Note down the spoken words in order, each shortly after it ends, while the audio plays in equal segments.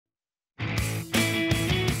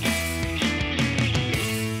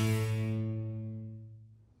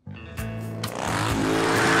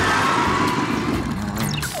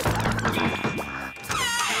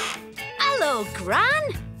Gran.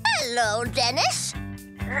 Hello, Dennis.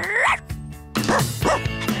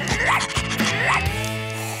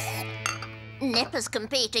 Nipper's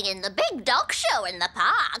competing in the big dog show in the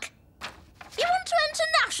park. You want to enter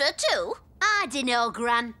Gnasher too? I dunno,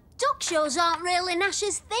 Gran. Dog shows aren't really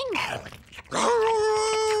Gnasher's thing.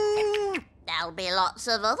 There'll be lots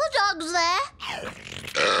of other dogs there.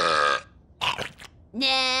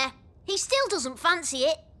 Nah, he still doesn't fancy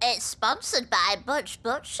it. It's sponsored by Butch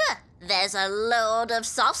Butcher. There's a load of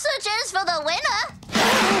sausages for the winner.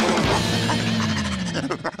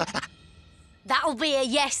 That'll be a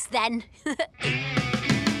yes, then. What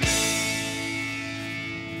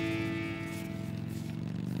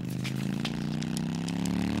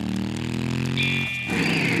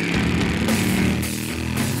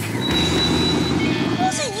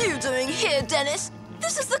are you doing here, Dennis?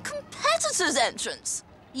 This is the competitor's entrance.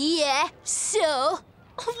 Yeah, so?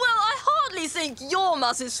 Well, I hardly think your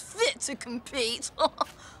mutt is fit to compete. All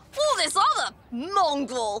this other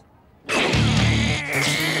mongrel.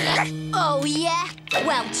 Oh, yeah?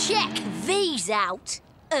 Well, check these out.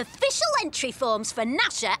 Official entry forms for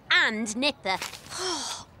Gnasher and Nipper.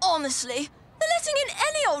 Honestly, they're letting in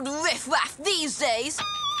any old riff-raff these days.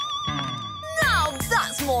 Now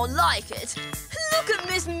that's more like it. Look at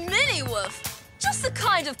Miss Minniewolf. Just the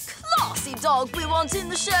kind of classy dog we want in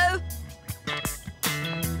the show.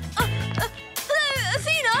 Hello,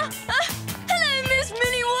 Athena. Hello, Miss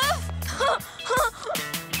Minniewolf.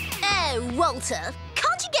 Oh, Walter,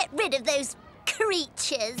 can't you get rid of those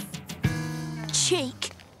creatures?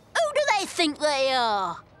 Cheek. Who do they think they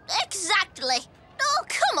are? Exactly. Oh,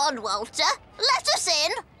 come on, Walter. Let us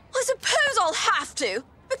in. I suppose I'll have to.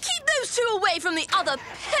 But keep those two away from the other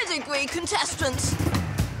pedigree contestants.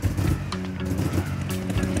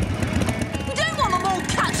 We don't want them all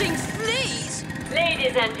catching fleas.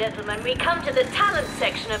 Ladies and gentlemen, we come to the talent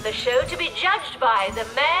section of the show to be judged by the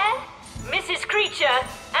mayor, Mrs. Creature,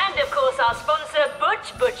 and of course our sponsor,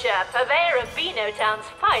 Butch Butcher, purveyor of Beano Town's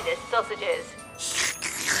finest sausages.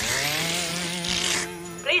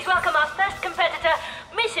 Please welcome our first competitor,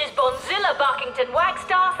 Mrs. Bonzilla Barkington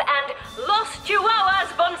Wagstaff and Los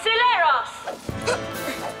Chihuahuas Bonsileros.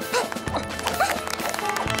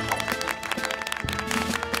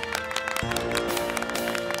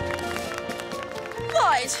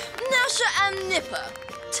 Right, Gnasher and Nipper.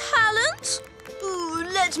 Talent? Ooh,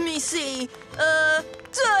 let me see.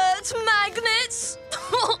 Dirt magnets?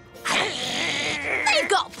 They've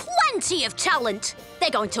got plenty of talent. They're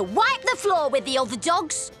going to wipe the floor with the other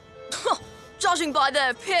dogs. Judging by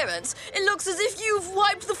their appearance, it looks as if you've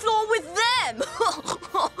wiped the floor with them.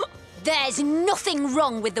 There's nothing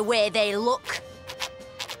wrong with the way they look.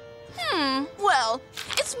 Well,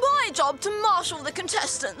 it's my job to marshal the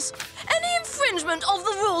contestants. Any infringement of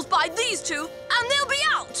the rules by these two, and they'll be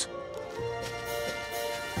out.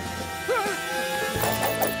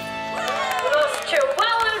 Los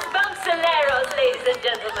Chihuahuas Bonsileros, ladies and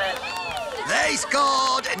gentlemen. They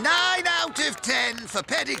scored 9 out of 10 for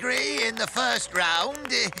pedigree in the first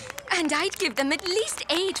round. And I'd give them at least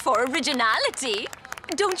 8 for originality.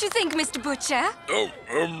 Don't you think, Mr. Butcher?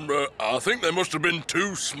 I think they must have been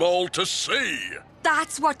too small to see.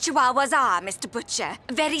 That's what Chihuahuas are, Mr. Butcher.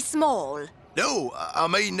 Very small. No, I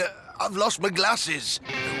mean, I've lost my glasses.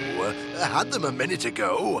 Oh, I had them a minute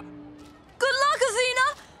ago. Good luck,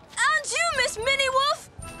 Athena. And you, Miss Minniewolf.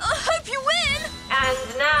 I hope you win. And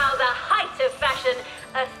now the height of fashion,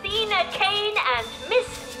 Athena Kane and Miss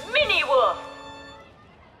Minniewolf.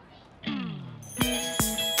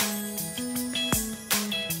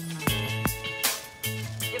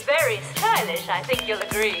 Very stylish, I think you'll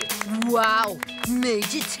agree. Wow,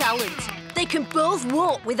 major talent. They can both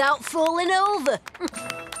walk without falling over.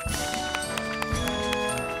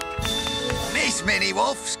 Miss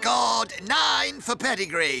Minniewolf scored 9 for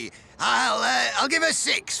pedigree. I'll give her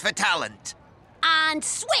 6 for talent. And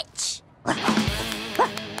switch.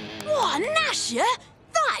 What, Gnasher?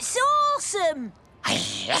 That's awesome.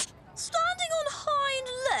 Standing on hind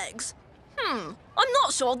legs? I'm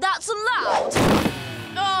not sure that's allowed.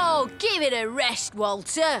 Oh, give it a rest,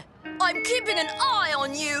 Walter. I'm keeping an eye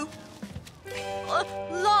on you.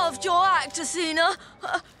 Loved your act, Athena.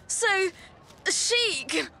 So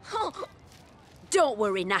chic. Don't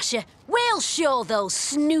worry, Gnasher. We'll show those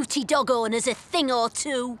snooty dog owners a thing or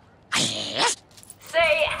two.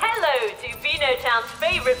 Say hello to Beano Town's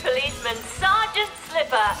favourite policeman, Sergeant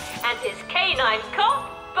Slipper, and his canine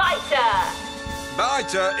cop, Biter.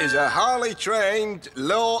 Biter is a highly trained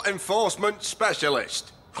law enforcement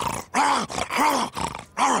specialist.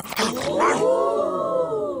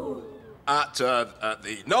 At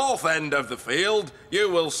the north end of the field, you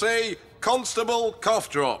will see Constable Cough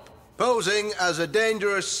Drop, posing as a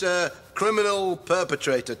dangerous criminal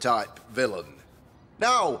perpetrator type villain.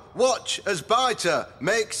 Now, watch as Biter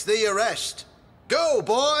makes the arrest. Go,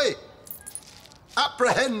 boy!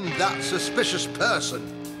 Apprehend that suspicious person.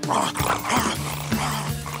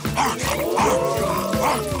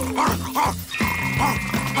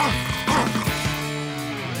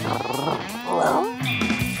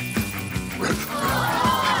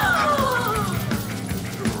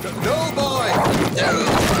 No, boy!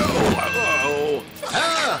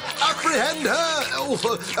 Apprehend her!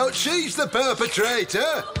 She's the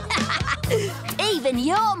perpetrator! Even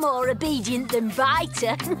you're more obedient than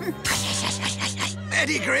Biter.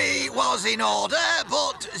 Pedigree was in order,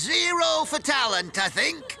 but 0 for talent, I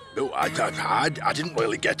think. Oh, I didn't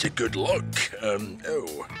really get a good look.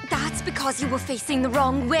 That's because you were facing the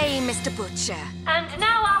wrong way, Mr. Butcher. And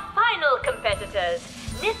now our final competitors,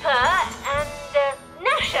 Nipper and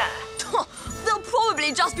Gnasher. They'll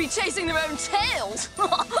probably just be chasing their own tails.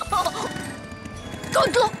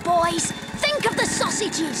 Good luck, boys. Think of the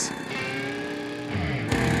sausages.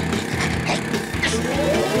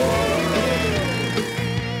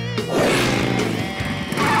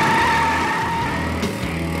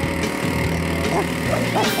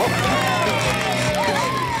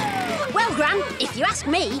 Well, Gran, if you ask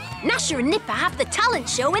me, Gnasher and Nipper have the talent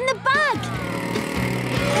show in the bag.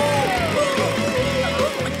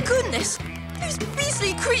 Oh, my goodness! These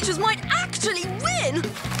beastly creatures might actually win!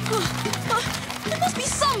 There must be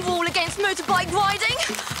some rule against motorbike riding.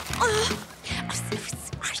 Oh,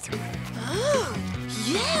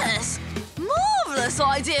 yes! Marvellous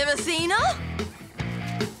idea, Athena!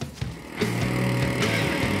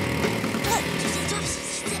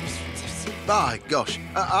 By gosh,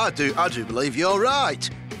 I do believe you're right.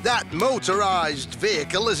 That motorised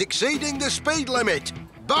vehicle is exceeding the speed limit.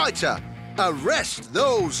 Biter, arrest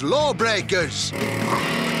those lawbreakers.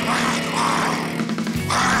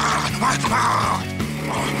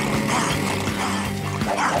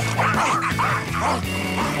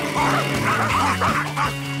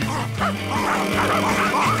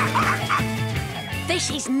 This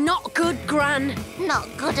is not good, Gran. Not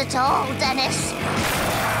good at all, Dennis.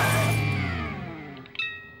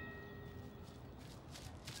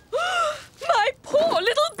 My poor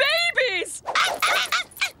little babies!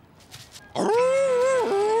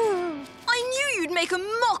 I knew you'd make a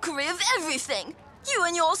mockery of everything. You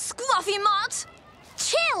and your scruffy mutt.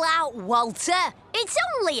 Chill out, Walter. It's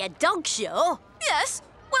only a dog show. Yes,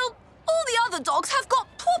 well, all the other dogs have got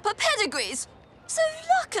proper pedigrees. So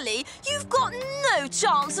luckily, you've got no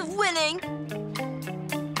chance of winning.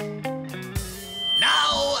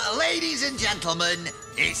 Now, ladies and gentlemen,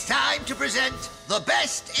 it's time to present the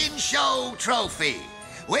Best in Show trophy,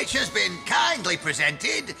 which has been kindly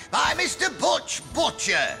presented by Mr. Butch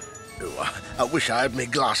Butcher. Oh, I wish I had my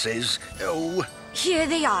glasses. Oh. Here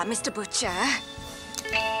they are, Mr. Butcher.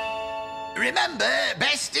 Remember,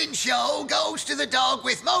 Best in Show goes to the dog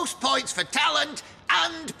with most points for talent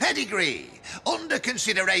and pedigree. Under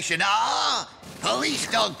consideration are Police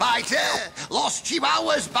Dog Biter, Los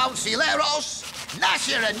Chihuahuas Bouncileros,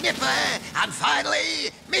 Gnasher and Nipper, and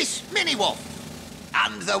finally, Miss Minnie Wolf.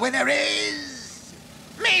 And the winner is...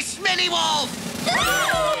 Miss Minnie Wolf!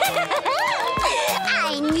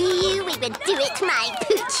 I knew we would do it, my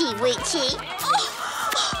poochie woochie.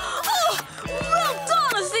 Well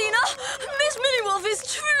done, Athena! Miss Minnie Wolf is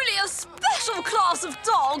truly a special class of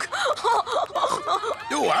dog.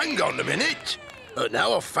 Oh, hang on a minute.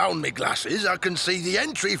 Now I've found my glasses, I can see the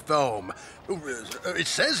entry form. It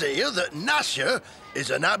says here that Gnasher is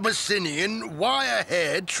an Abyssinian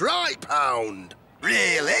wire-haired tripe hound.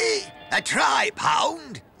 Really? A tripe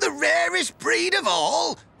hound? The rarest breed of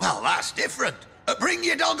all? Well, that's different. Bring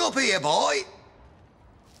your dog up here, boy.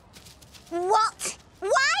 What?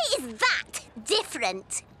 Why is that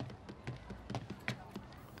different?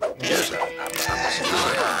 Yes,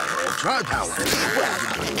 tripe hound.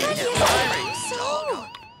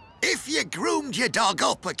 If you groomed your dog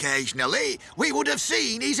up occasionally, we would have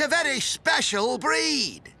seen he's a very special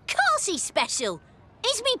breed. Course he's special.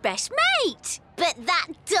 He's me best mate. But that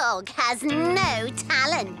dog has no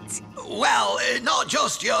talent. Well, not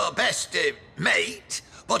just your best mate,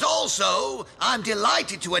 but also, I'm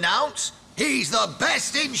delighted to announce, he's the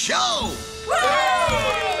best in show.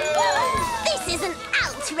 This is an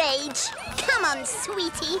outrage. Come on,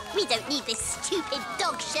 sweetie. We don't need this stupid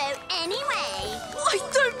dog show anyway. I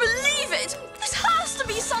don't believe it. This has to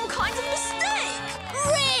be some kind of mistake.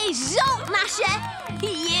 Result, Gnasher.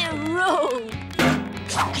 You rule.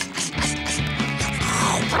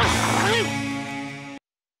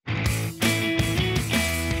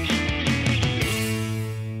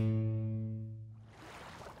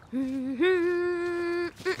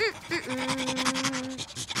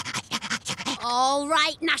 All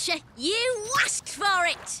right, Gnasher, you asked for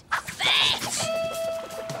it. Fetch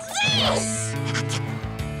this!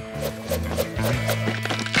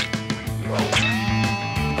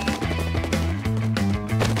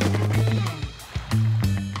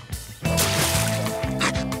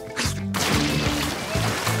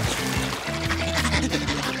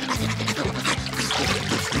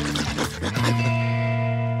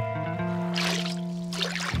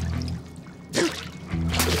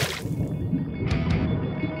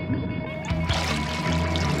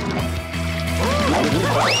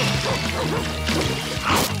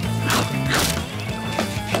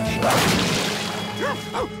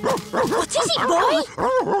 What is it, boy?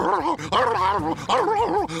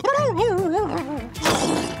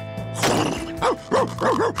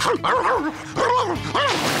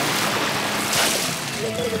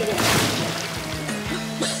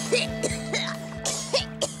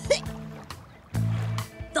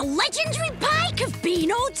 The legendary pike of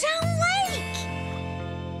Beano Lake!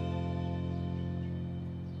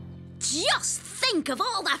 Just think of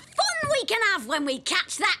all the fun we can have when we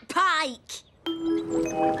catch that pike!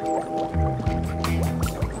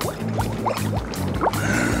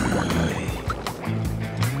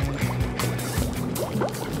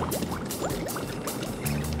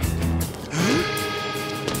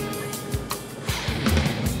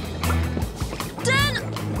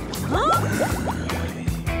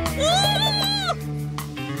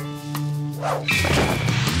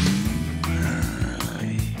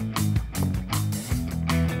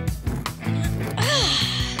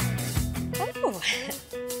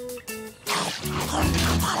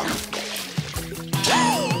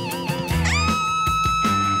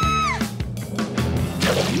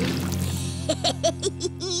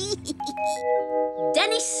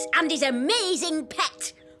 Dennis and his amazing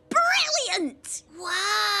pet. Brilliant!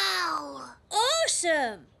 Wow!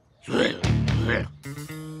 Awesome!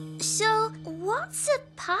 So, what's a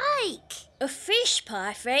pike? A fish,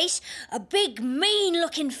 Pieface. A big,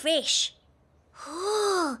 mean-looking fish.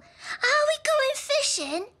 Oh, are we going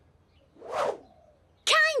fishing?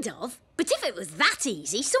 Kind of. But if it was that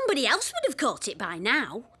easy, somebody else would have caught it by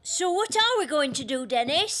now. So what are we going to do,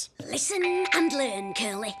 Dennis? Listen and learn,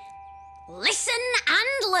 Curly. Listen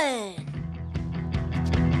and learn.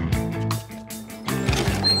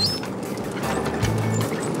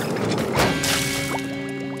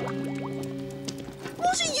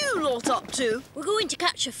 What are you lot up to? We're going to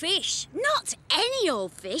catch a fish. Not any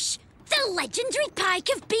old fish. The legendary pike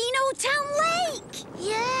of Beano Lake.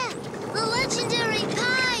 Yeah, the legendary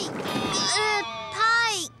pike.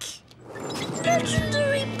 Pike.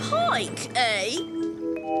 Legendary pike, eh?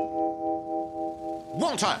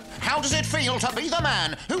 Walter, how does it feel to be the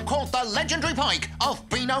man who caught the legendary pike of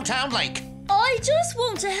Beano Lake? I just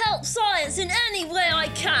want to help science in any way I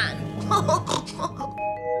can.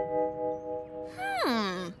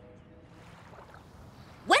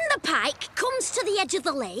 When the pike comes to the edge of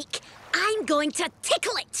the lake, I'm going to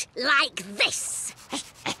tickle it like this.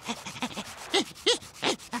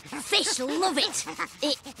 Fish love it.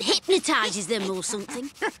 It hypnotises them or something.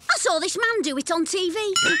 I saw this man do it on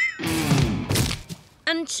TV.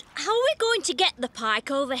 And how are we going to get the pike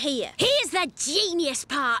over here? Here's the genius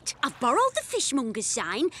part. I've borrowed the fishmonger's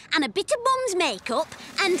sign and a bit of Mum's makeup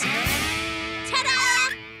and...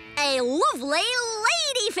 ta-da! A lovely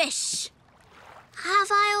ladyfish.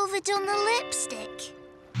 Have I overdone the lipstick?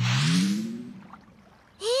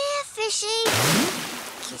 Here, fishy.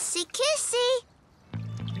 Kissy, kissy.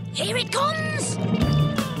 Here it comes.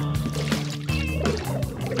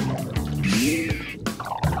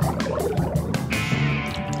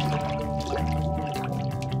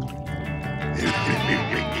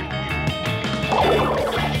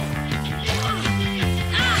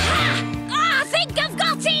 Aha! I think I've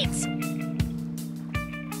got it!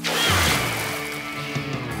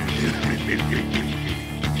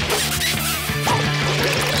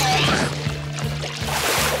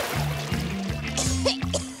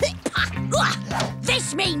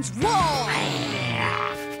 This means war!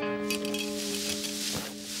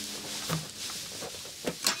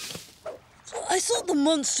 I thought the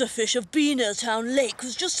monster fish of Beano Lake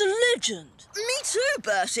was just a legend. Me too,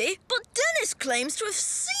 Bertie. But Dennis claims to have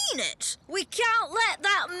seen it. We can't let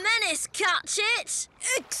that menace catch it.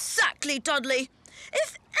 Exactly, Dudley.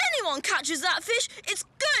 If anyone catches that fish, it's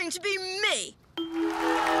going to be me.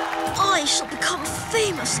 I shall become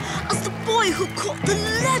famous as the boy who caught the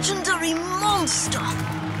legendary monster.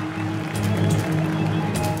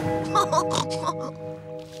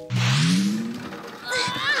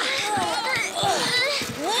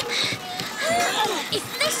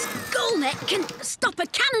 If this gull net can stop stop a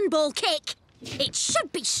cannonball kick. It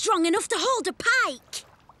should be strong enough to hold a pike.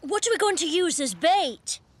 What are we going to use as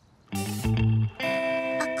bait?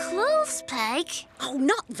 A clothes peg? Oh,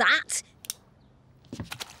 not that.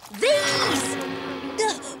 These!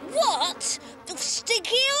 What?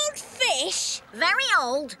 Sticky old fish? Very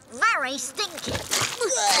old, very stinky.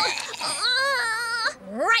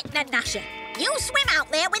 Right then, Gnasher. You swim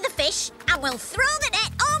out there with the fish and we'll throw the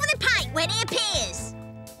net over the pike when he appears.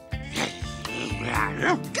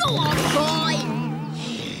 Go on, boy!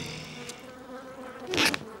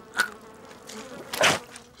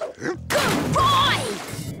 Good boy!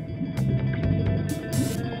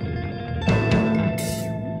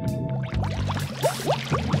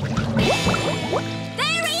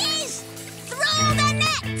 There he is! Throw the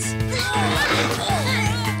net!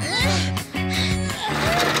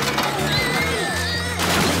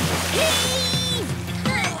 Heave!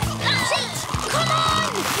 That's it! Come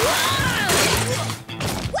on!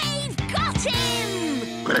 We've got him!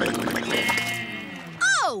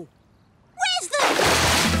 Oh! Where's the...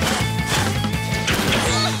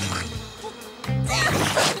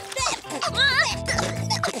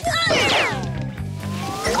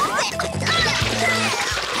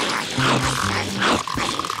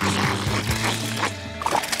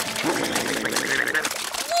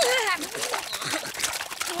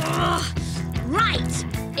 Right!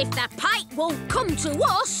 If the pike won't come to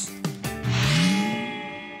us...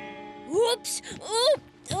 Whoops! Oh!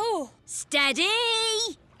 Oh! Steady!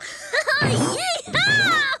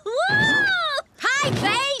 Yee-haw! Woo! Pie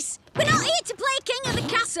face! We're not here to play King of the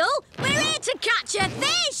Castle. We're here to catch a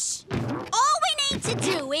fish. All we need to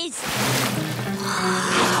do is...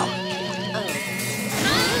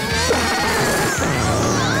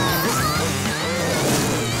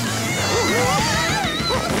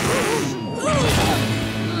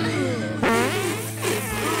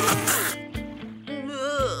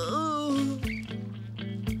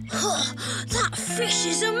 That fish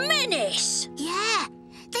is a menace! Yeah,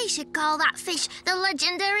 they should call that fish the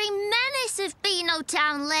legendary menace of Beano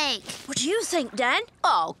Town Lake. What do you think, Dan?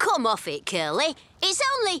 Oh, come off it, Curly. It's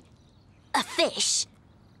only a fish.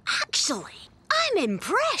 Actually, I'm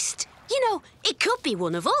impressed. You know, it could be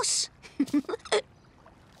one of us. Where's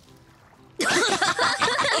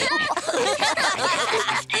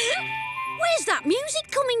that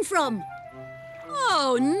music coming from?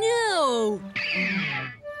 Oh, no.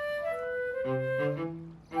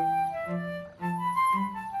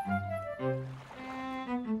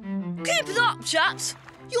 Keep it up, chaps.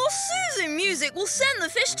 Your soothing music will send the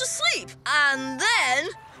fish to sleep. And then...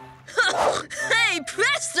 hey,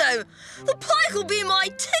 presto! The pike will be my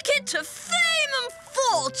ticket to fame and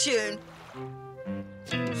fortune.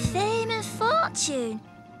 Fame and fortune?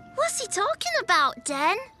 What's he talking about,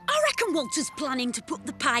 Den? I reckon Walter's planning to put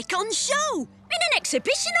the pike on show. In an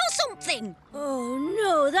exhibition or something. Oh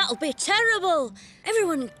no, that'll be terrible.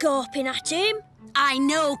 Everyone gawping at him. I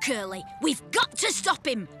know, Curly. We've got to stop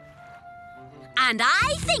him. And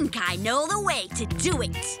I think I know the way to do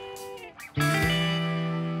it.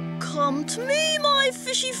 Come to me, my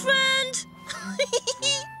fishy friend.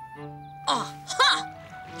 Aha!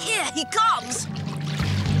 Here he comes.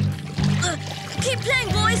 Keep playing,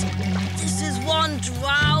 boys. This is one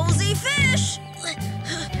drowsy fish.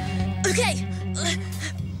 Okay,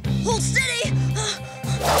 hold steady.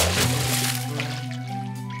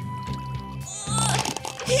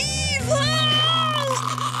 Heave-ho!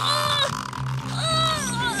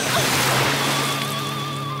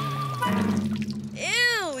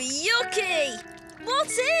 Ew, yucky! What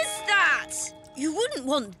is that? You wouldn't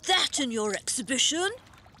want that in your exhibition.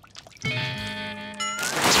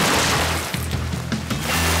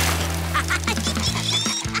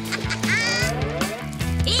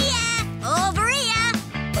 Here! Over here!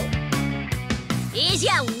 Here's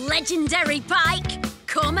your legendary pike.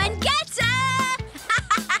 Come and get her!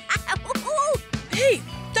 Hey,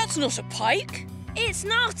 that's not a pike. It's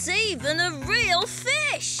not even a real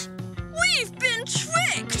fish. We've been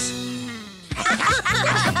tricked.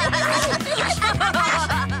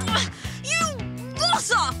 You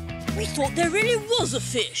rotter! We thought there really was a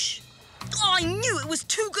fish. I knew it was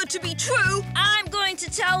too good to be true. I'm going to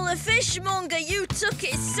tell the fishmonger you took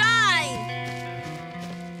his sign.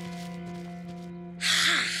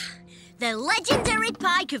 The legendary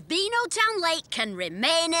pike of Beano Town Lake can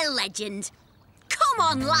remain a legend. Come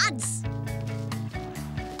on, lads!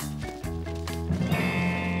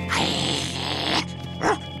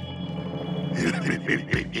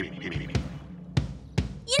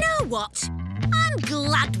 You know what? I'm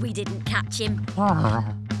glad we didn't catch him.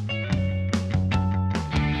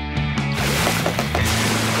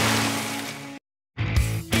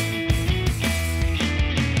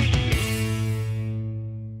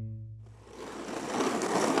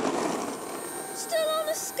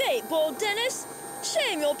 skateboard, Dennis.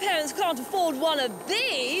 Shame your parents can't afford one of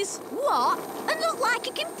these. What? And look like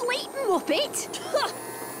a complete muppet?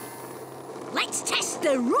 Let's test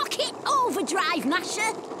the rocket overdrive,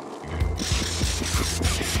 Gnasher.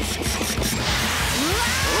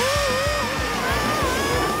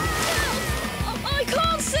 I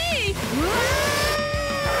can't see.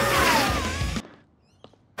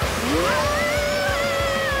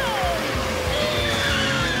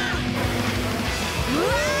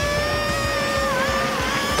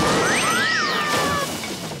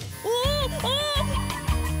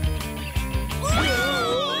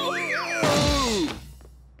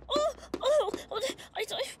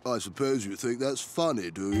 I suppose you think that's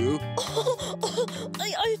funny, do you?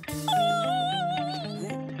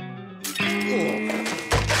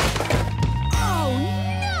 Oh,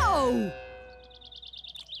 no!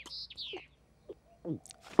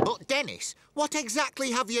 But, Dennis, what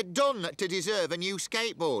exactly have you done to deserve a new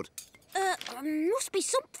skateboard? Must be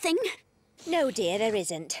something. No, dear, there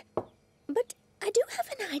isn't. But I do have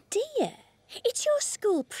an idea. It's your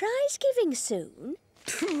school prize giving soon.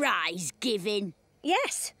 Prize giving?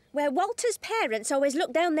 Yes, where Walter's parents always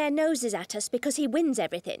look down their noses at us because he wins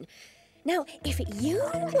everything. Now, if you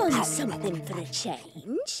want something for a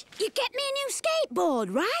change... You get me a new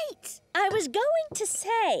skateboard, right? I was going to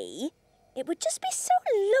say it would just be so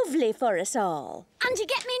lovely for us all. And you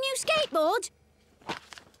get me a new skateboard?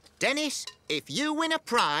 Dennis, if you win a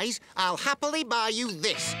prize, I'll happily buy you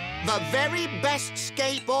this. The very best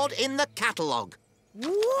skateboard in the catalogue.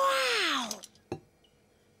 Wow!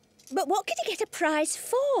 But what could you get a prize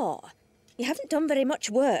for? You haven't done very much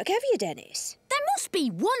work, have you, Dennis? There must be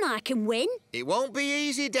one I can win. It won't be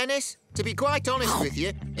easy, Dennis. To be quite honest with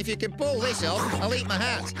you, if you can pull this off, I'll eat my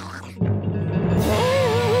hat.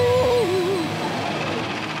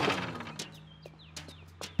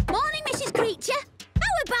 Morning, Mrs. Creature.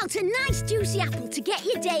 How about a nice juicy apple to get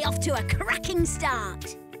your day off to a cracking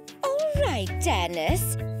start? All right,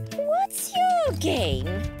 Dennis. What's your game?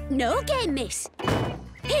 No game, miss.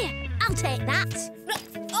 Here, I'll take that.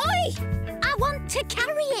 Oi! I want to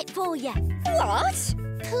carry it for you. What?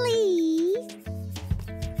 Please?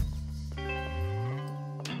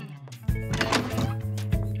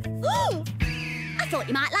 I thought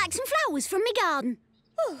you might like some flowers from my garden.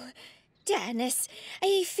 Oh, Dennis,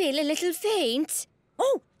 I feel a little faint.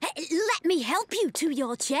 Oh, let me help you to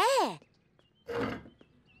your chair.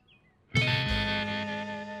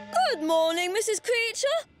 Good morning, Mrs.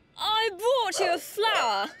 Creature. I brought you a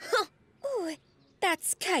flower. Oh,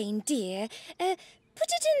 that's kind, dear. Put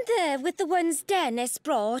it in there with the ones Dennis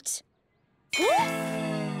brought.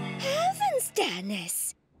 Heavens,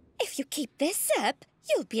 Dennis! If you keep this up,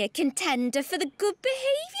 you'll be a contender for the Good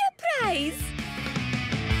Behaviour Prize.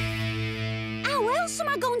 How else am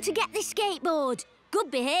I going to get this skateboard?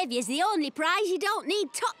 Good behaviour's the only prize you don't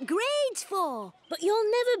need top grades for. But you'll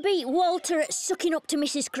never beat Walter at sucking up to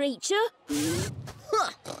Mrs. Creature.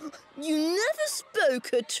 You never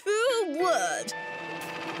spoke a true word.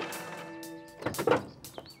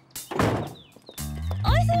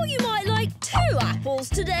 I thought you might like 2 apples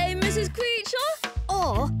today, Mrs. Creature.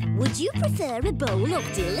 Or would you prefer a bowl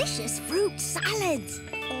of delicious fruit salad?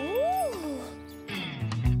 Oh.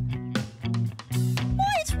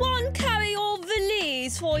 Might one carry your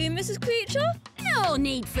valise for you, Mrs. Creature? No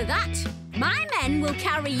need for that. My men will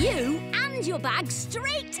carry you and your bag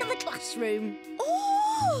straight to the classroom.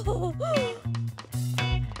 Oh!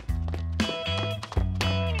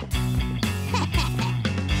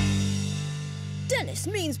 Dennis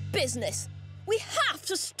means business. We have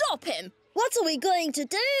to stop him. What are we going to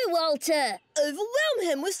do, Walter? Overwhelm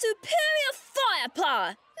him with superior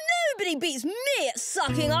firepower. Nobody beats me at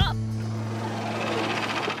sucking up.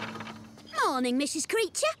 Morning, Mrs.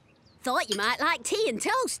 Creature. Thought you might like tea and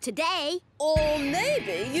toast today. Or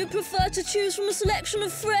maybe you prefer to choose from a selection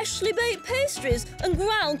of freshly baked pastries and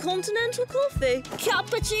ground continental coffee.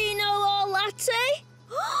 Cappuccino or latte?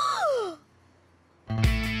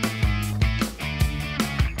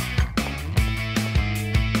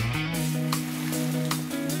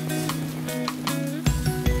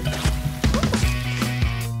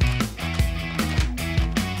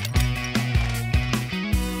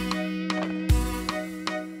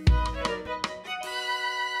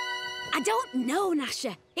 I don't know,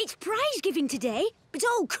 Gnasher. It's prize giving today, but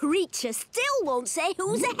old Creature still won't say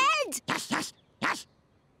who's ahead.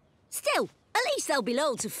 Still, at least there'll be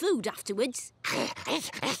loads of food afterwards.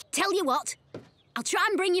 Tell you what, I'll try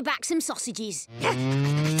and bring you back some sausages.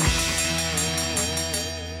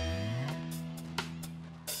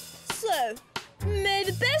 So, may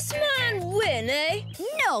the best man win, eh?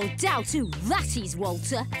 No doubt who that is,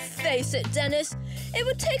 Walter. Face it, Dennis. It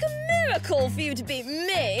would take a miracle for you to beat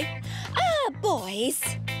me. Ah, boys.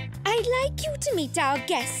 I'd like you to meet our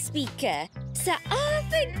guest speaker, Sir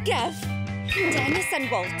Arthur Guff. Dennis and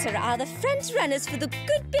Walter are the front runners for the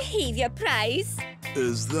Good Behaviour Prize.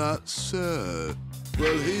 Is that so?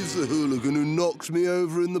 Well, he's the hooligan who knocked me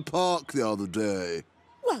over in the park the other day.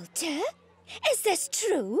 Walter, is this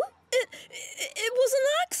true? It was an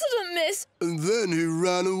accident, miss. And then he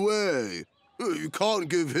ran away. You can't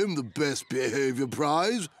give him the Best Behaviour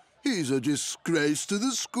Prize. He's a disgrace to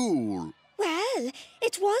the school. Well,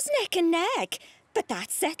 it was neck and neck, but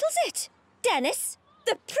that settles it. Dennis,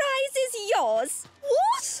 the prize is yours.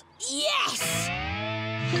 What? Yes!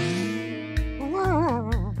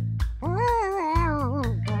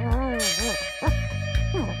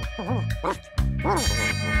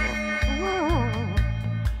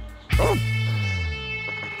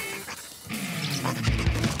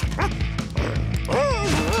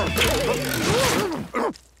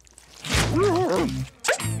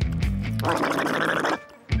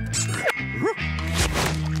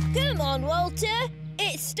 Come on, Walter.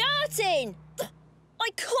 It's starting. I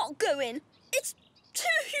can't go in. It's too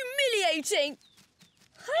humiliating.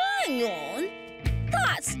 Hang on.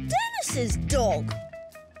 That's Dennis's dog.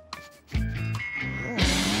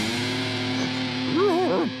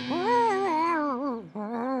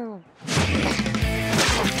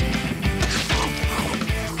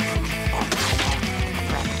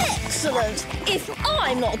 Excellent. If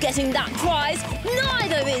I'm not getting that prize,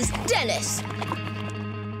 neither is Dennis.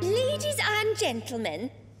 Ladies and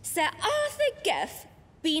gentlemen, Sir Arthur Guff,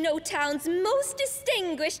 Beano Town's most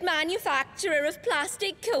distinguished manufacturer of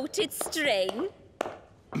plastic-coated string.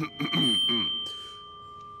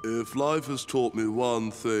 If life has taught me one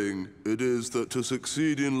thing, it is that to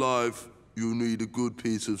succeed in life, you need a good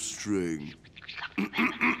piece of string.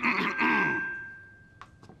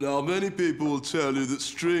 Now, many people will tell you that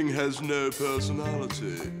string has no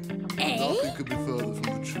personality. Nothing could be further from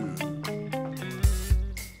the truth.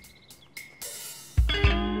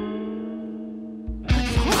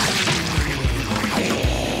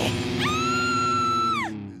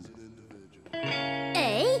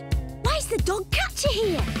 Why's the dog catcher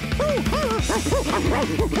here?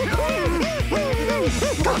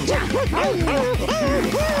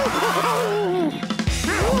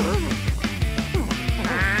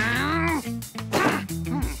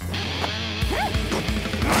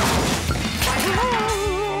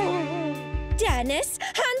 Dennis,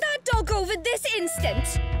 hand that dog over this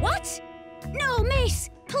instant. What? No, miss,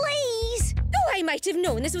 please. Oh, I might have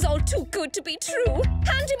known this was all too good to be true.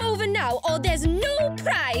 Hand him over now, or there's no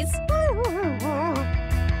prize.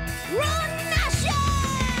 Run, Gnasher!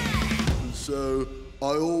 So,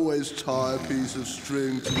 I always tie a piece of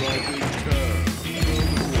string to my big toe.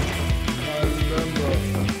 I remember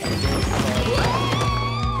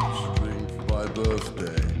string for my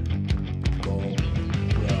birthday. Long,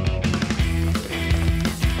 brown.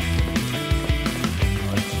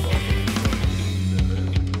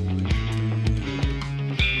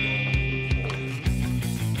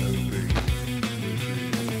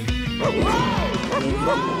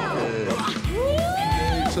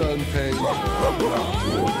 Turn pink.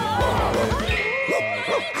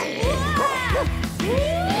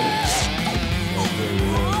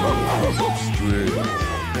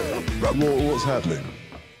 What's happening?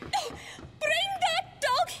 Bring that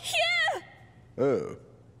dog here! Oh.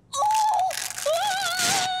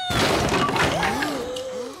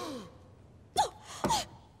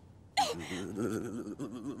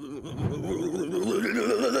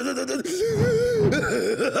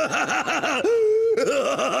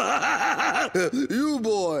 You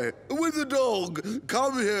boy, with the dog,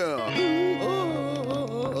 come here.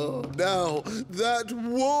 Now, that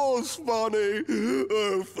was funny.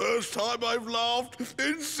 First time I've laughed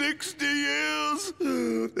in 60 years.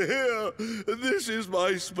 Here, this is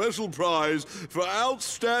my special prize for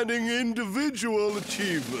outstanding individual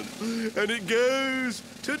achievement. And it goes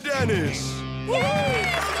to Dennis.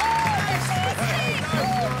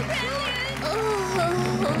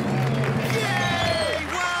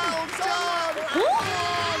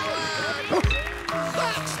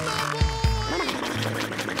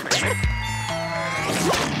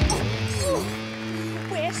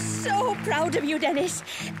 We're so proud of you, Dennis.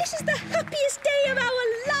 This is the happiest day of our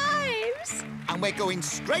lives. And we're going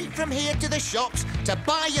straight from here to the shops to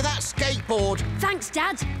buy you that skateboard. Thanks,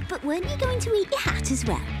 Dad. But weren't you going to eat your hat as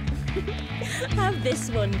well? Have this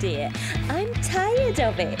one, dear. I'm tired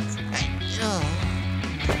of it.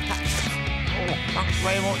 Thanks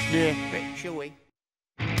very much, dear. Bit chewy.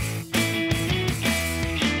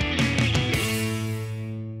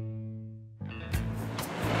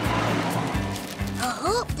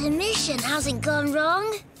 The mission hasn't gone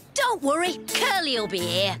wrong. Don't worry, Curly'll be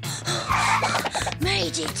here.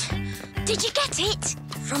 Made it. Did you get it?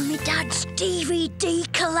 From my dad's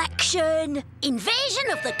DVD collection. Invasion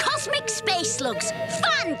of the Cosmic Space Slugs.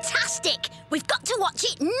 Fantastic! We've got to watch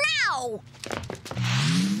it now!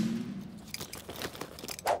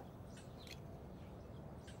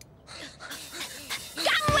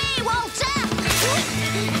 Gangway, Walter!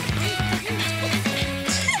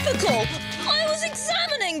 Typical! I was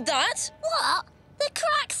examining that! What? The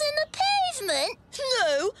cracks in the pavement?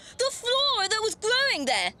 No, the flora that was growing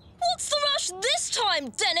there. What's the rush this time,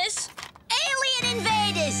 Dennis? Alien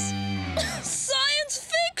invaders!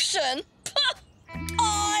 Science fiction?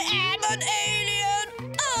 I am an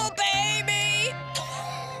alien! Oh, baby!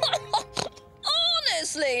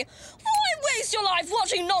 Honestly, why waste your life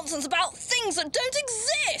watching nonsense about things that don't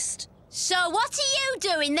exist? So what are you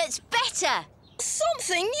doing that's better?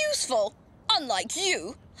 Something useful. Unlike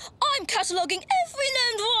you, I'm cataloguing every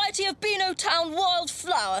known variety of Beano Town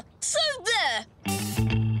wildflower. So there.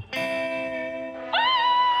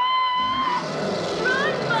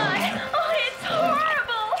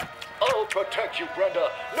 I'll protect you, Brenda.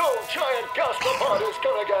 No giant gastropod is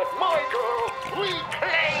gonna get my girl.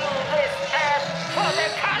 Reclaim this earth for the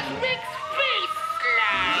cosmic space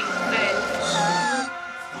slugs.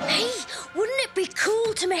 Hey, wouldn't it be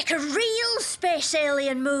cool to make a real space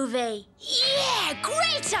alien movie? Yeah,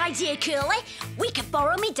 great idea, Curly. We could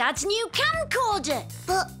borrow me dad's new camcorder.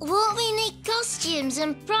 But won't we need costumes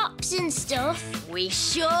and props and stuff? We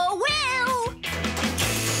sure will.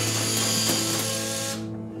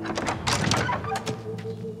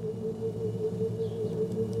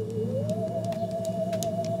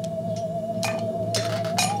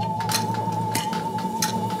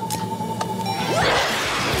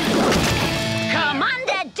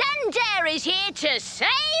 Is here to save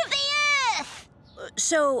the Earth!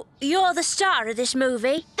 So, you're the star of this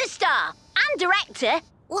movie? The star and director.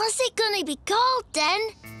 What's it gonna be called,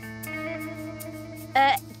 then?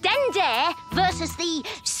 Dendare versus the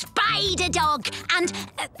Spider Dog and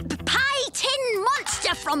Pie Tin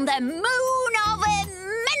Monster from the moon of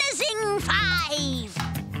Menacing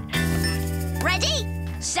 5. Ready,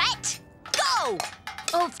 set, go!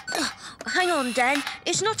 Oh, hang on, Den.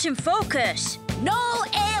 It's not in focus. No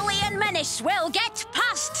alien menace will get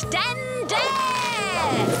past Dendare!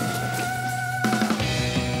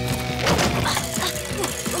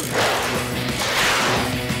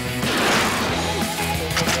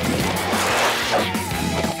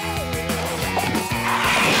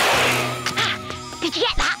 Did you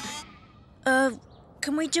get that?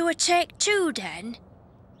 Can we do a take 2, Den?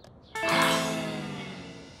 Meow!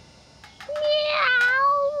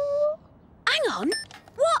 Hang on.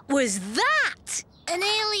 What was that? An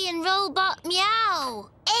alien robot meow.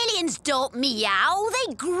 Aliens don't meow,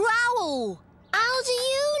 they growl. How do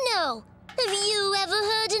you know? Have you ever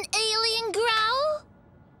heard an alien growl?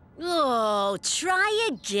 Oh, try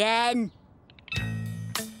again.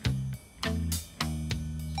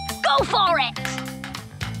 Go for it!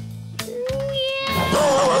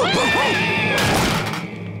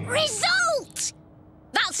 Result!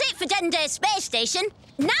 That's it for Dendare Space Station.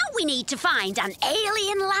 Now we need to find an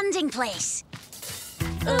alien landing place.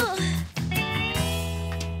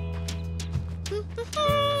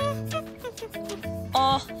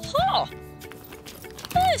 Aha!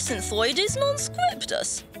 Biosyntheoides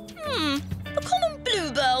non-scriptus. A common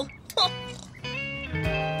bluebell.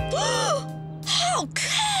 How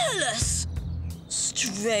careless!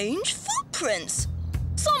 Strange footprints.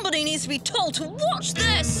 Somebody needs to be told to watch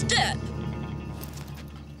their step.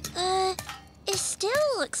 It still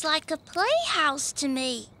looks like a playhouse to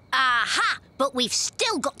me. Aha! But we've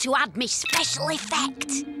still got to add me special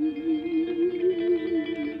effect.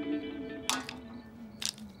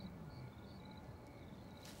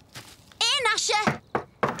 Here, Gnasher.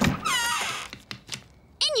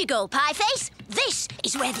 In you go, Pieface. This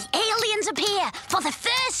is where the aliens appear for the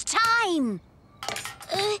first time.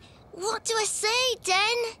 What do I say,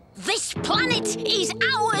 Den? This planet is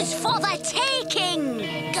ours for the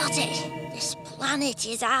taking. Got it. This planet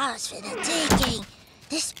is ours for the taking.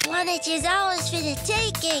 This planet is ours for the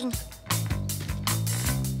taking.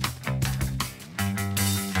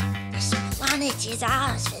 This planet is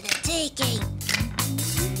ours for the taking.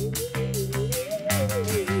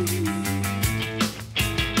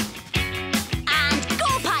 And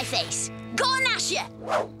go, Pieface. Go, Gnasher.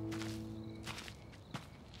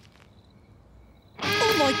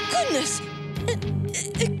 Oh my goodness!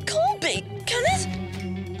 It can't be, can it?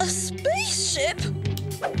 A spaceship?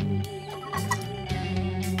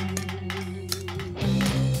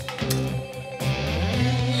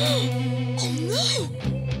 Oh no!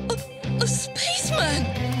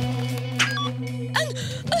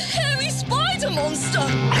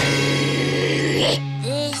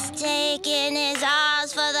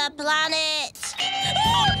 the planet.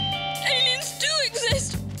 Aliens do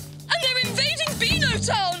exist! And they're invading Beano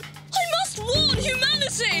Town! I must warn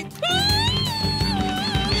humanity!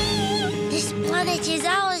 This planet is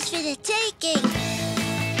ours for the taking.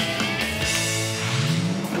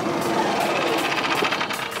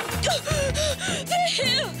 They're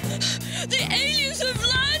here! The aliens have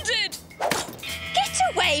landed! Get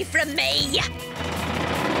away from me!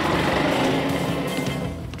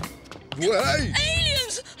 Hey!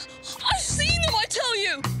 Aliens! I've seen them, I tell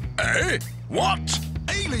you! Eh? What?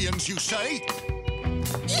 Aliens, you say?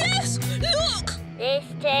 Yes! Look! This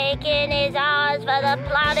taking is ours for the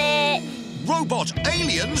planet. Robot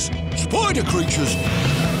aliens? Spider creatures?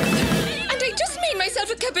 And I just made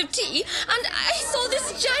myself a cup of tea, and I saw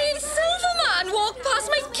this giant silver man walk past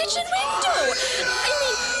my kitchen window. I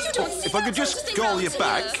mean, you don't see If I could just call you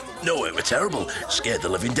back. No, it were terrible. Scared the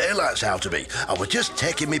living daylights out of me. I was just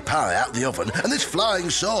taking me pie out the oven, and this flying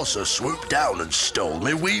saucer swooped down and stole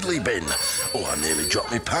me wheelie bin. Oh, I nearly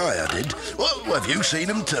dropped me pie, I did. Well, have you seen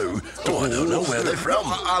them too? Oh, I don't know where they're from.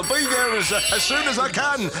 I'll be there as soon as I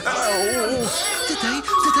can. Did they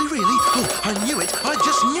really? Oh, I knew it. I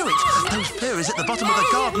just knew it. Those fairies at the bottom of the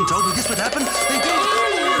garden told me this would happen. They did.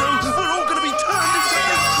 Oh, no, we're all going to be turned into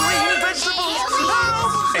green vegetables. Oh.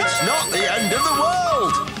 It's not the end of the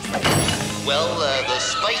world. Well, the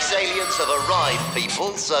space aliens have arrived,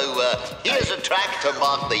 people, so here's a track to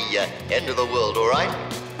mark the end of the world, all right?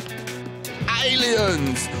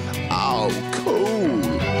 Aliens! Oh, cool.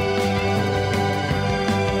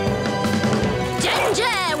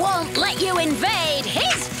 Danger won't let you invade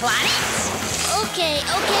his planet. Okay,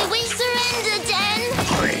 we surrender, Den.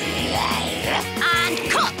 And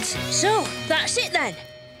cut. So, that's it then.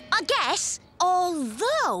 I guess,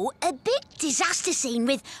 although a big disaster scene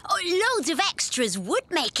with loads of extras would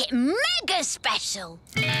make it mega special.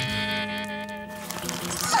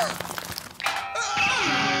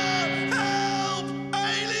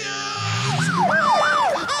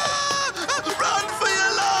 Run for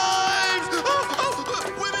your lives!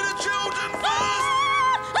 Women and children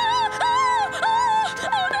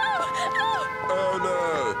Oh,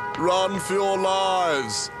 no. Run for your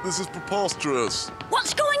lives. This is preposterous.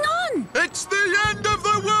 What's going on? It's the end of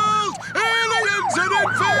the world! Aliens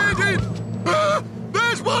are invading!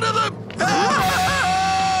 There's one of them!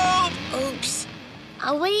 Oops.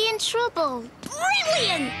 Are we in trouble?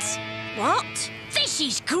 Brilliant! What? This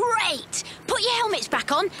is great! Put your helmets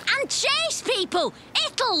back on and chase people!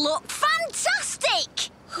 It'll look fantastic!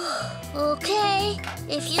 Okay,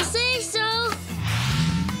 if you say so.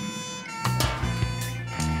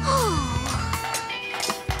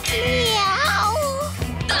 Meow!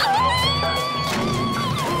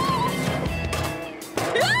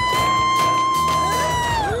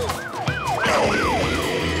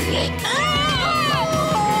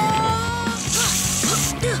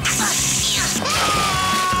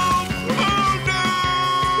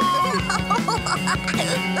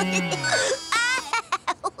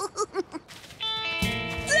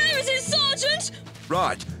 There it is, Sergeant!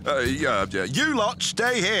 Right, you lot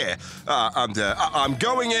stay here. I'm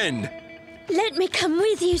going in. Let me come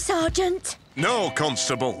with you, Sergeant. No,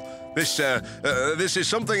 Constable. This is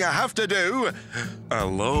something I have to do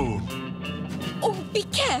alone. Oh, be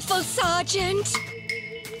careful, Sergeant.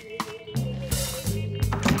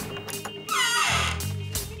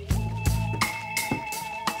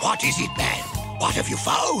 What is it, man? What have you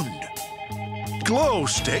found? Glow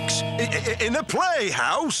sticks in a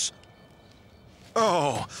playhouse?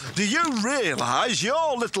 Oh, do you realise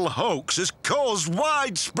your little hoax has caused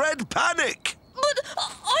widespread panic? But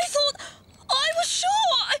I thought... I was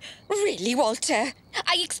sure... Really, Walter?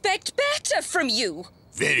 I expect better from you.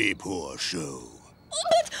 Very poor show.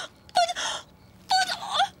 But...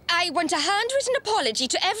 I want a handwritten apology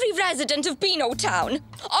to every resident of Beano Town.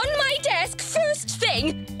 On my desk, first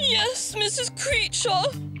thing. Yes, Mrs.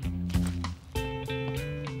 Creature.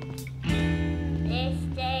 This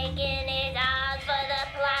taking is ours for the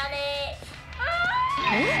planet.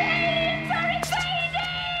 Aliens are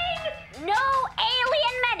invading! No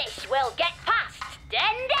alien menace will get past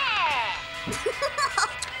Dendare!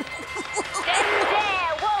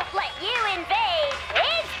 Dendare won't let you invade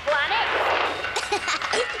his planet!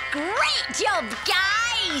 Great job,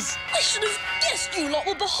 guys! I should have guessed you lot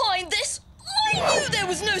were behind this. I knew there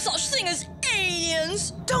was no such thing as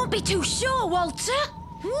aliens. Don't be too sure, Walter.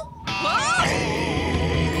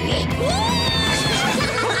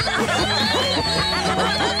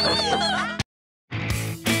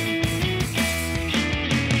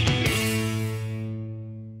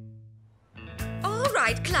 All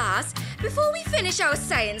right, class. Before we finish our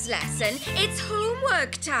science lesson, it's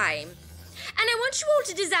homework time. I want you all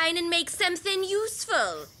to design and make something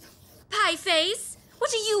useful. Pie Face,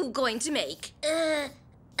 what are you going to make? A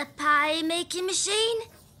pie-making machine?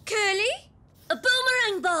 Curly? A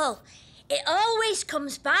boomerang ball. It always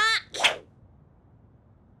comes back.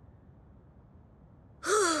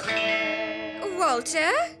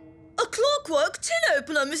 Walter? A clockwork tin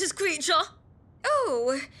opener, Mrs. Creature.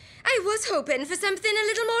 Oh, I was hoping for something a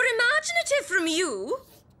little more imaginative from you.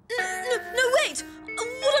 No, wait.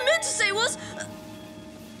 What I meant to say was...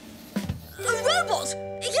 a robot.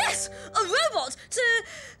 Yes, a robot to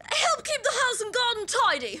help keep the house and garden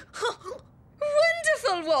tidy.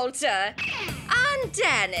 Wonderful, Walter. And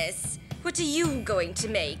Dennis, what are you going to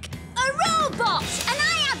make? A robot! And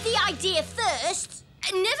I had the idea first.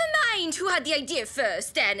 Never mind who had the idea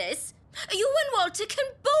first, Dennis. You and Walter can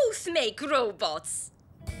both make robots.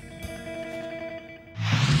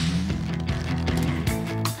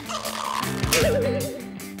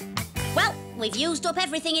 Well, we've used up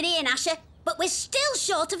everything in here, Gnasher, but we're still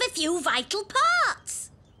short of a few vital parts.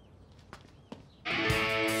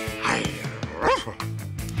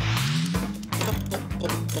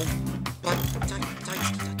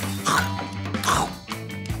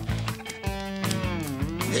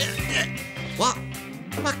 What?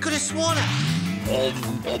 I could have sworn it.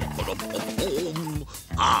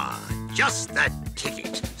 Ah, just the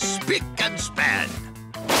ticket. Spick and span.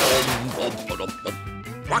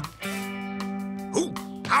 What? Who?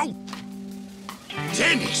 How?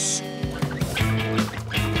 Dennis!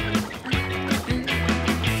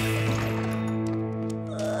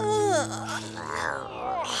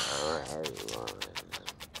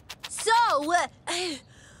 So,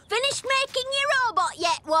 finished making your robot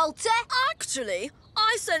yet, Walter? Actually,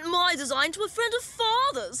 I sent my design to a friend of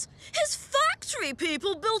Father's. His factory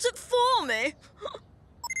people built it for me.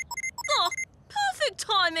 Oh, perfect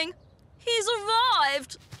timing. He's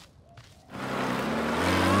arrived.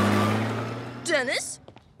 Dennis,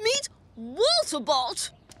 meet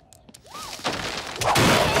Walterbot.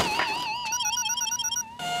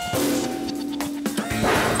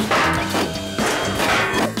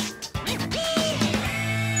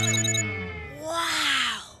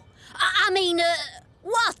 Wow! I mean,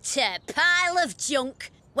 what a pile of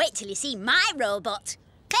junk. Wait till you see my robot.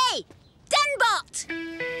 Hey, Denbot!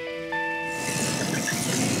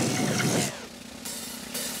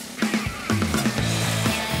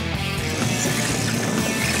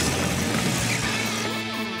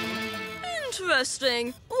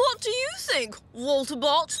 Interesting. What do you think,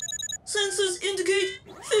 Walterbot? Sensors indicate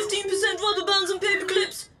 15% rubber bands and paper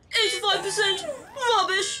clips, 85%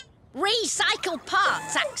 rubbish. Recycled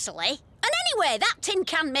parts, actually. And anyway, that tin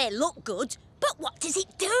can may look good, but what does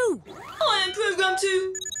it do? I am programmed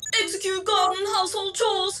to execute garden and household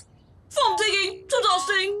chores, from digging to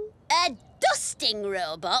dusting. A dusting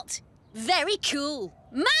robot? Very cool.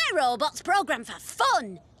 My robot's programmed for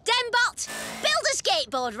fun. Denbot, build a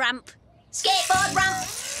skateboard ramp. Skateboard ramp.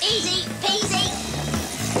 Easy peasy.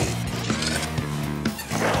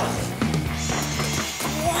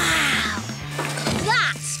 Wow!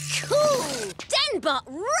 That's cool! Denbot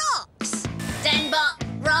rocks! Denbot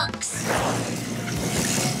rocks.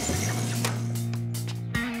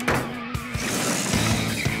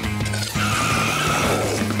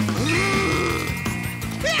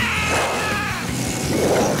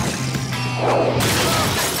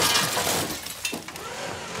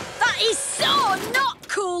 That is so not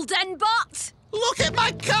cool, Denbot! Look at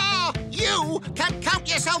my car! You can count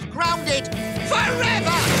yourself grounded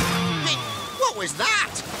forever! What was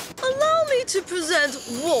that? Allow me to present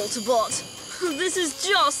Walterbot. This is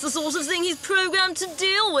just the sort of thing he's programmed to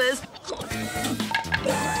deal with.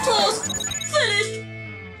 Tossed. Finished.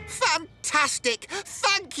 Fantastic!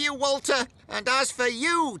 Thank you, Walter. And as for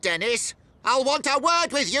you, Dennis, I'll want a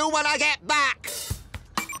word with you when I get back.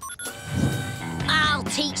 I'll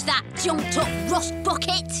teach that jumped-up rust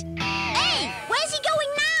bucket. Hey, where's he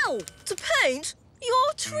going now? To paint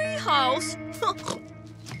your treehouse.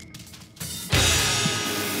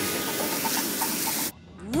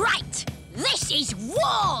 Right, this is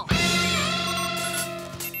war!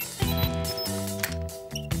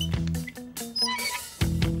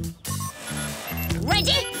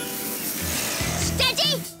 Ready?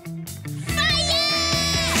 Steady? Fire!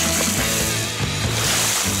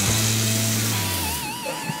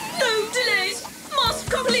 No delays. Must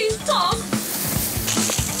complete task.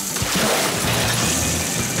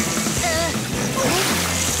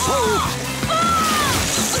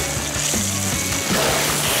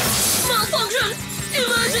 Malfunction!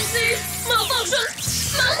 Emergency! Malfunction!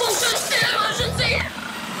 Malfunction! Emergency!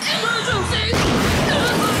 Emergency!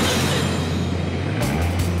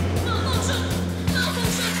 Malfunction!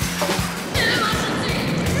 Malfunction!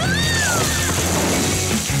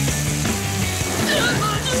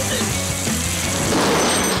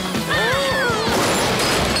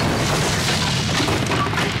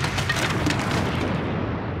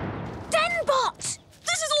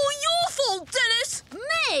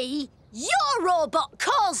 Your robot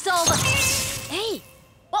caused all the... Hey,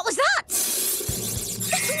 what was that? It's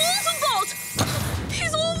Walterbot!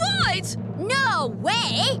 He's all right! No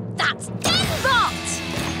way! That's Denbot!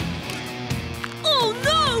 Oh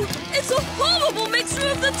no! It's a horrible mixture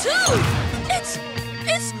of the two! It's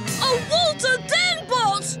a Walter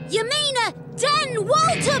Denbot! You mean a Den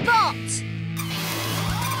Walterbot?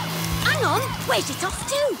 Hang on, where's it off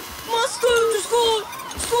to? Must go to school!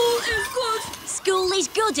 School is good! School is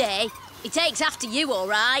good, eh? He takes after you, all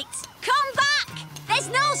right. Come back! There's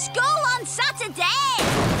no school on Saturday!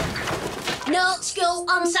 No school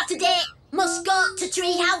on Saturday. Must go to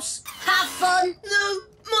treehouse. Have fun. No,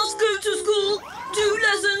 must go to school. Do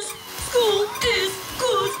lessons. School is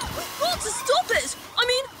good. Got to stop it. I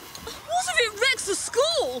mean, what if it wrecks the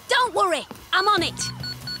school? Don't worry, I'm on it.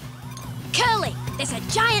 Curly, there's a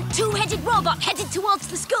giant two-headed robot headed towards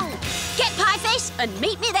the school. Get Pieface and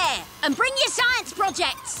meet me there. And bring your science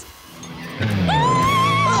projects. Must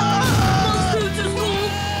go to school.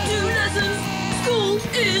 Do lessons. School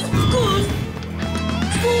is good.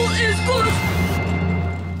 School is good.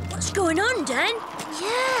 What's going on, Dan?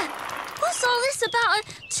 Yeah. What's all this about a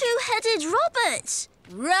two-headed robot?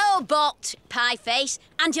 Robot, Pieface,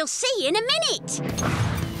 and you'll see in a minute.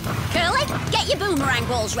 Curly, get your boomerang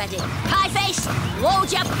balls ready. Pieface,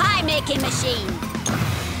 load your pie-making machine.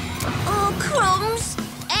 Oh, crumbs.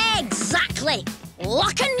 Exactly.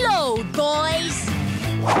 Lock and load, boys.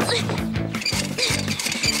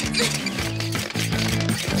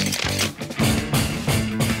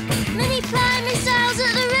 Mini pie missiles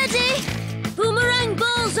at the ready. Boomerang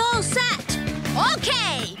balls all set.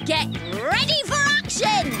 OK, get ready for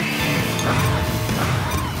action.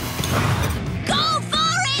 Go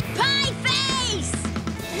for it, Pieface!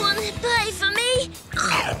 One pie for me.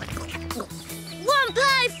 One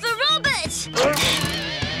pie for Robert.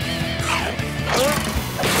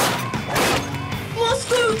 Must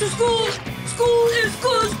go to school. School is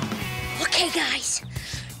good. OK, guys.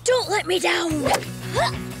 Don't let me down. Must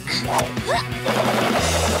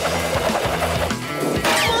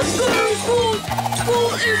go to school.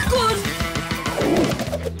 School is good.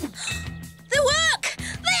 They work!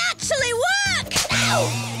 They actually work!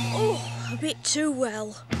 Oh, a bit too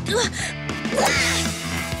well.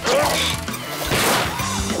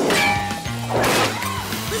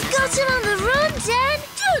 We've got him on the run, Dan.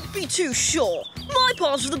 Don't be too sure. My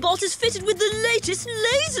part of the bot is fitted with the latest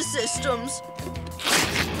laser systems.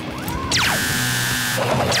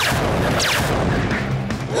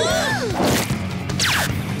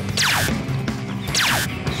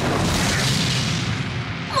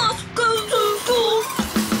 Must go to school.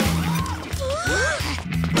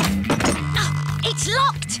 It's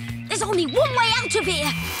locked. There's only one way out of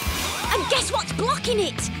here. And guess what's blocking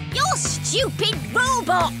it? Your stupid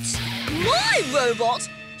robot. My robot?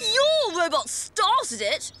 Your robot started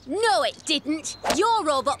it. No, it didn't. Your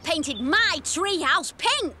robot painted my treehouse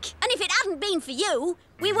pink. And if it hadn't been for you,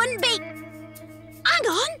 we wouldn't be... Hang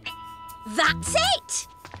on. That's it.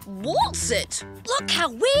 What's it? Look how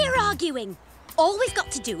we're arguing. All we've got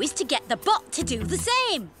to do is to get the bot to do the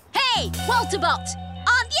same. Hey, Walterbot,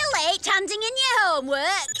 aren't you late handing in your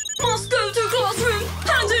homework? Must go to classroom,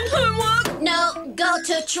 hand in homework. No, go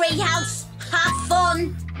to treehouse. Have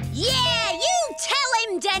fun. Yeah, you tell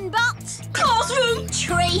him, Denbot. Classroom.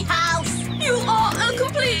 Treehouse. You are a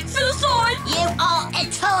complete suicide. You are a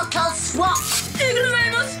total swat.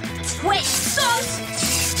 Ignoramus. Twit. Sus.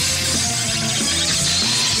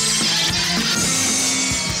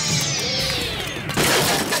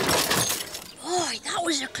 Boy, that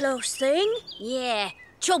was a close thing. Yeah.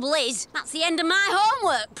 Trouble is, that's the end of my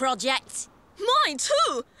homework project. Mine too.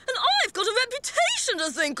 And I've got a reputation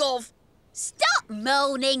to think of. Stop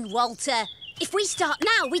moaning, Walter. If we start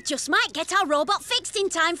now, we just might get our robot fixed in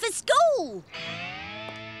time for school.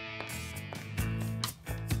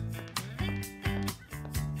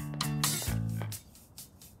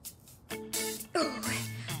 Oh,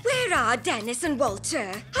 where are Dennis and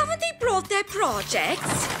Walter? Haven't they brought their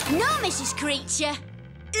projects? No, Mrs. Creature.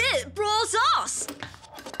 It brought us.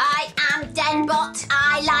 I am Denbot.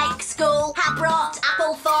 I like school. Have brought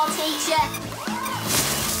apple for teacher.